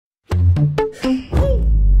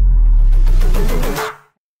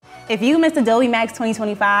If you missed Adobe MAX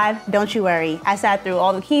 2025, don't you worry. I sat through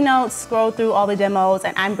all the keynotes, scrolled through all the demos,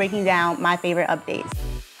 and I'm breaking down my favorite updates.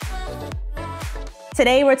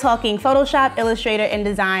 Today we're talking Photoshop, Illustrator,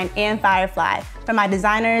 InDesign, and Firefly. For my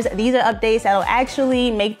designers, these are updates that'll actually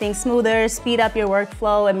make things smoother, speed up your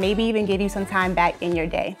workflow, and maybe even give you some time back in your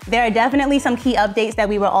day. There are definitely some key updates that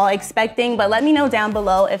we were all expecting, but let me know down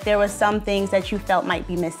below if there were some things that you felt might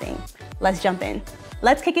be missing. Let's jump in.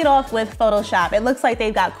 Let's kick it off with Photoshop. It looks like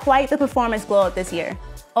they've got quite the performance glow up this year.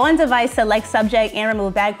 On-device select subject and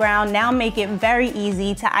remove background now make it very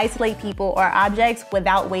easy to isolate people or objects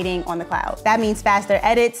without waiting on the cloud. That means faster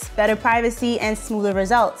edits, better privacy, and smoother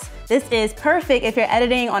results. This is perfect if you're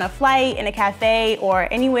editing on a flight, in a cafe, or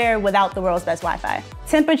anywhere without the world's best Wi-Fi.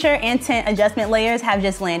 Temperature and tint adjustment layers have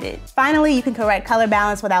just landed. Finally, you can correct color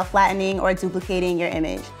balance without flattening or duplicating your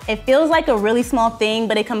image. It feels like a really small thing,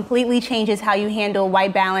 but it completely changes how you handle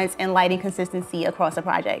white balance and lighting consistency across a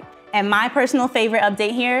project. And my personal favorite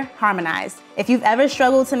update here, harmonize. If you've ever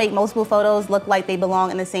struggled to make multiple photos look like they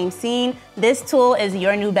belong in the same scene, this tool is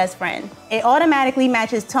your new best friend. It automatically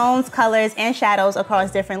matches tones, colors, and shadows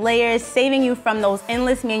across different layers, saving you from those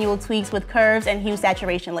endless manual tweaks with curves and hue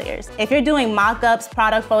saturation layers. If you're doing mock-ups,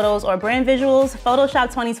 product photos, or brand visuals, Photoshop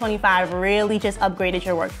 2025 really just upgraded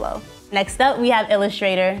your workflow. Next up, we have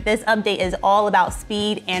Illustrator. This update is all about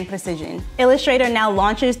speed and precision. Illustrator now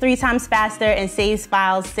launches 3 times faster and saves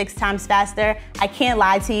files 6 times faster. I can't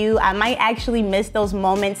lie to you, I might actually miss those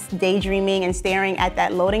moments daydreaming and staring at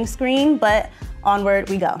that loading screen, but onward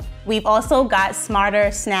we go. We've also got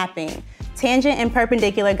smarter snapping. Tangent and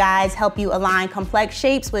perpendicular guides help you align complex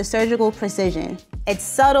shapes with surgical precision. It's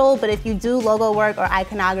subtle, but if you do logo work or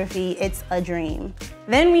iconography, it's a dream.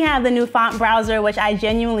 Then we have the new font browser, which I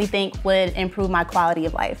genuinely think would improve my quality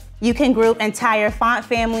of life. You can group entire font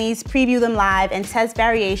families, preview them live, and test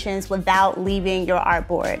variations without leaving your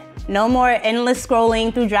artboard. No more endless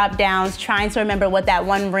scrolling through drop downs, trying to remember what that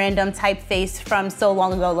one random typeface from so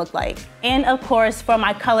long ago looked like. And of course, for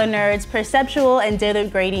my color nerds, perceptual and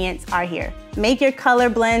dithered gradients are here. Make your color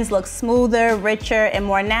blends look smoother, richer, and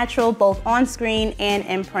more natural both on screen and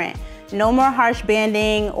in print. No more harsh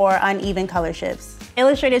banding or uneven color shifts.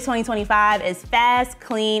 Illustrator 2025 is fast,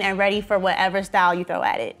 clean, and ready for whatever style you throw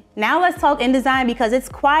at it. Now let's talk InDesign because it's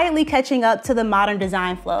quietly catching up to the modern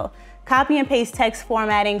design flow. Copy and paste text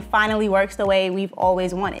formatting finally works the way we've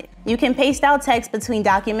always wanted. You can paste out text between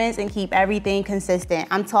documents and keep everything consistent.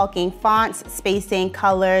 I'm talking fonts, spacing,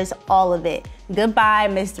 colors, all of it. Goodbye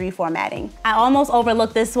mystery formatting. I almost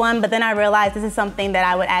overlooked this one, but then I realized this is something that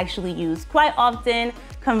I would actually use quite often,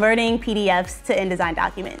 converting PDFs to InDesign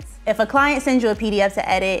documents. If a client sends you a PDF to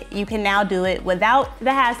edit, you can now do it without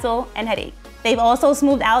the hassle and headache. They've also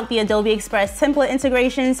smoothed out the Adobe Express template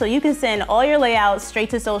integration so you can send all your layouts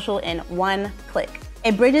straight to social in one click.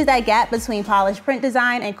 It bridges that gap between polished print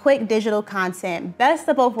design and quick digital content. Best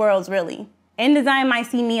of both worlds, really. InDesign might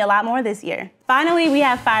see me a lot more this year. Finally, we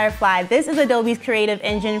have Firefly. This is Adobe's creative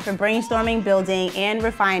engine for brainstorming, building, and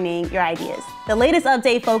refining your ideas. The latest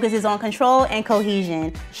update focuses on control and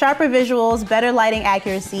cohesion, sharper visuals, better lighting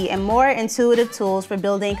accuracy, and more intuitive tools for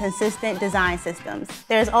building consistent design systems.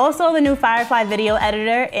 There's also the new Firefly video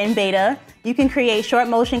editor in beta. You can create short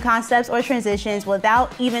motion concepts or transitions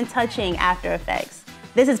without even touching After Effects.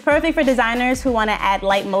 This is perfect for designers who want to add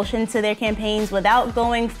light motion to their campaigns without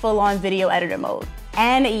going full-on video editor mode.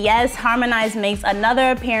 And yes, Harmonize makes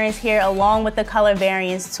another appearance here along with the color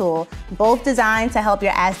variance tool, both designed to help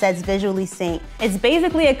your assets visually sync. It's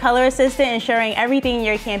basically a color assistant ensuring everything in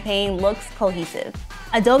your campaign looks cohesive.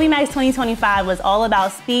 Adobe MAX 2025 was all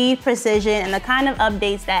about speed, precision, and the kind of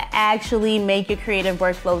updates that actually make your creative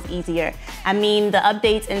workflows easier. I mean, the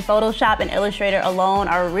updates in Photoshop and Illustrator alone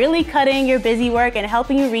are really cutting your busy work and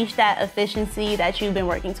helping you reach that efficiency that you've been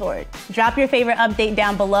working toward. Drop your favorite update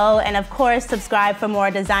down below, and of course, subscribe for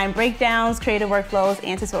more design breakdowns, creative workflows,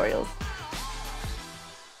 and tutorials.